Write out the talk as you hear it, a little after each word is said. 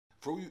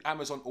For all you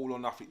Amazon All or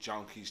Nothing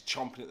junkies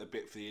chomping at the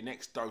bit for your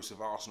next dose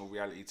of Arsenal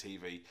reality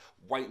TV,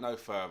 wait no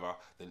further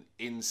than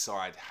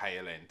Inside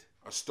Hale End.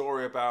 A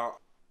story about,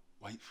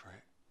 wait for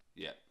it,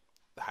 yeah,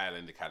 the Hale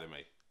End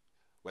Academy,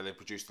 where they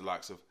produced the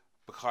likes of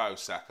Bukayo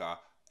Saka,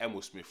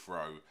 Emil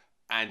Smith-Rowe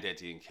and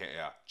Eddie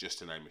Nketiah, just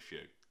to name a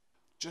few.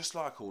 Just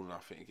like All or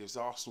Nothing, it gives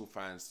Arsenal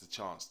fans the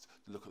chance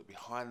to look at the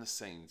behind the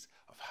scenes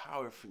of how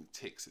everything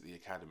ticks at the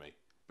academy.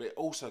 But it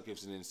also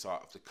gives an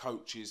insight of the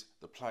coaches,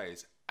 the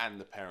players and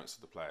the parents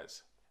of the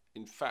players.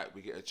 In fact,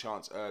 we get a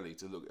chance early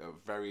to look at a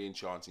very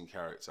enchanting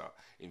character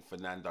in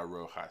Fernando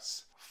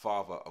Rojas,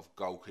 father of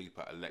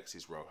goalkeeper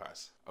Alexis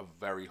Rojas, a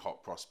very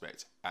hot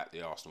prospect at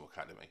the Arsenal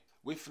Academy.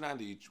 With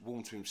Fernando, you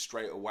warm to him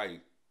straight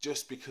away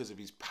just because of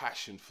his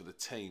passion for the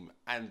team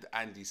and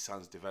his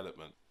son's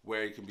development,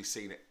 where he can be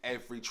seen at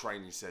every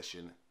training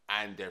session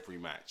and every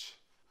match.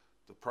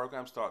 The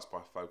programme starts by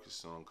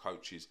focusing on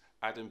coaches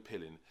Adam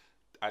Pillin,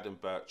 Adam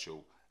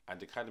Birchall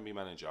and Academy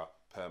manager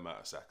Per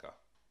Mertesacker.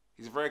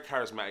 He's a very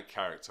charismatic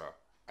character,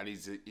 and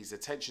his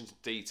attention to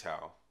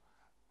detail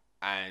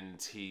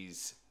and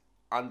his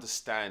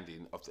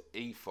understanding of the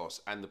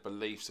ethos and the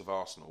beliefs of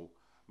Arsenal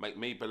make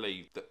me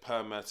believe that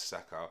Per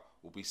Mertesacker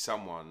will be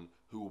someone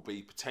who will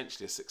be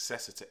potentially a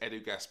successor to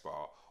Edu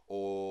Gaspar,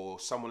 or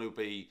someone who will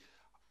be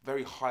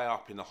very high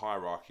up in the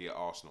hierarchy at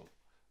Arsenal.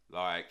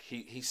 Like,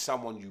 he's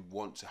someone you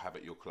want to have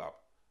at your club.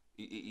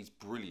 He's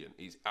brilliant.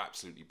 He's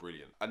absolutely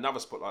brilliant. Another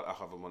spotlight I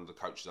have on one of the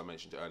coaches I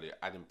mentioned earlier,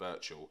 Adam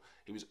Birchall.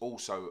 He was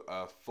also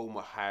a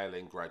former Hale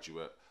End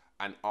graduate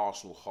and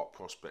Arsenal hot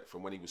prospect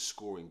from when he was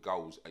scoring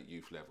goals at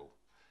youth level.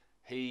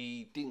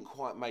 He didn't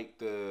quite make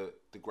the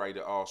grade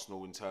at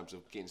Arsenal in terms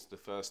of getting to the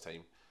first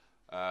team.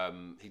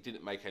 He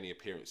didn't make any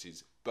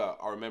appearances, but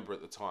I remember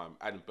at the time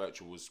Adam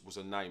Birchall was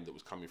a name that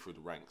was coming through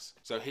the ranks.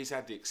 So he's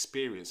had the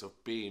experience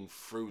of being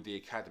through the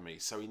academy,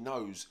 so he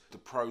knows the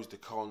pros, the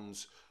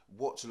cons,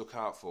 what to look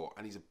out for,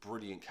 and he's a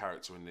brilliant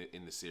character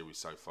in the series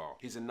so far.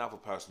 He's another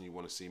person you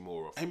want to see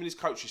more of. Him and his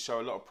coaches show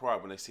a lot of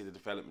pride when they see the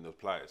development of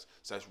players,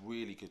 so it's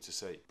really good to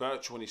see.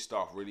 Birchall and his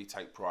staff really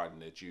take pride in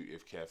their duty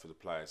of care for the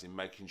players, in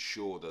making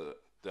sure that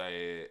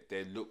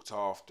they're looked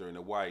after in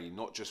a way,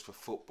 not just for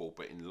football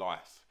but in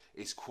life.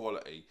 It's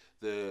quality.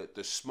 The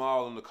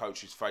smile on the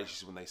coaches'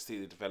 faces when they see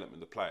the development of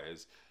the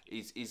players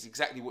is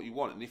exactly what you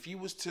want. And if you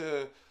was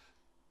to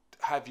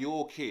have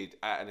your kid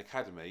at an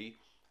academy,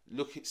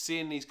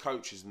 seeing these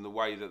coaches and the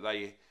way that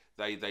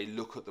they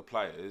look at the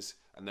players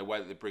and the way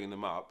that they're bringing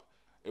them up,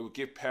 it would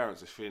give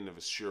parents a feeling of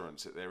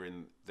assurance that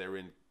they're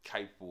in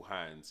capable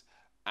hands,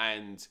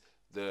 and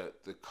the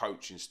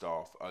coaching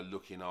staff are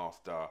looking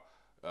after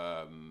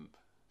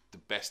the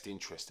best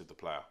interest of the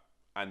player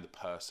and the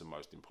person,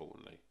 most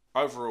importantly.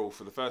 Overall,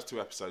 for the first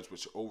 2 episodes,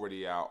 which are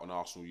already out on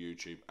Arsenal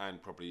YouTube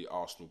and probably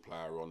Arsenal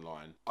Player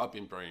Online, I've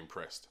been very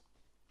impressed.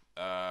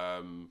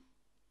 As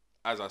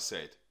I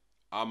said,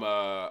 I'm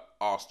a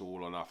Arsenal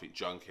All or Nothing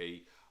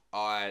junkie.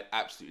 I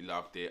absolutely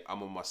loved it.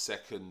 I'm on my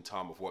second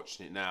time of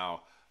watching it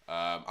now.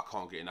 I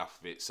can't get enough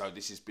of it. So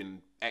this has been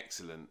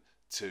excellent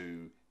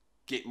to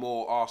get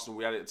more Arsenal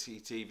reality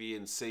TV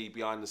and see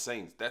behind the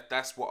scenes.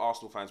 That's what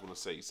Arsenal fans want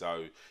to see.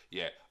 So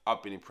yeah,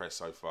 I've been impressed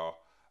so far.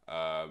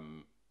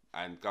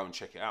 And go and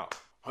check it out.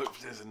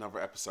 Hopefully there's another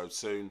episode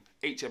soon.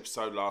 Each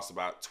episode lasts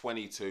about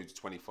 22 to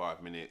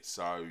 25 minutes,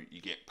 so you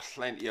get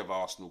plenty of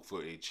Arsenal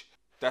footage.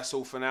 That's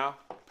all for now.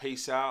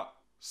 Peace out,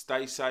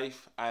 stay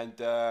safe, and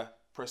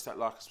press that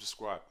like and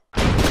subscribe.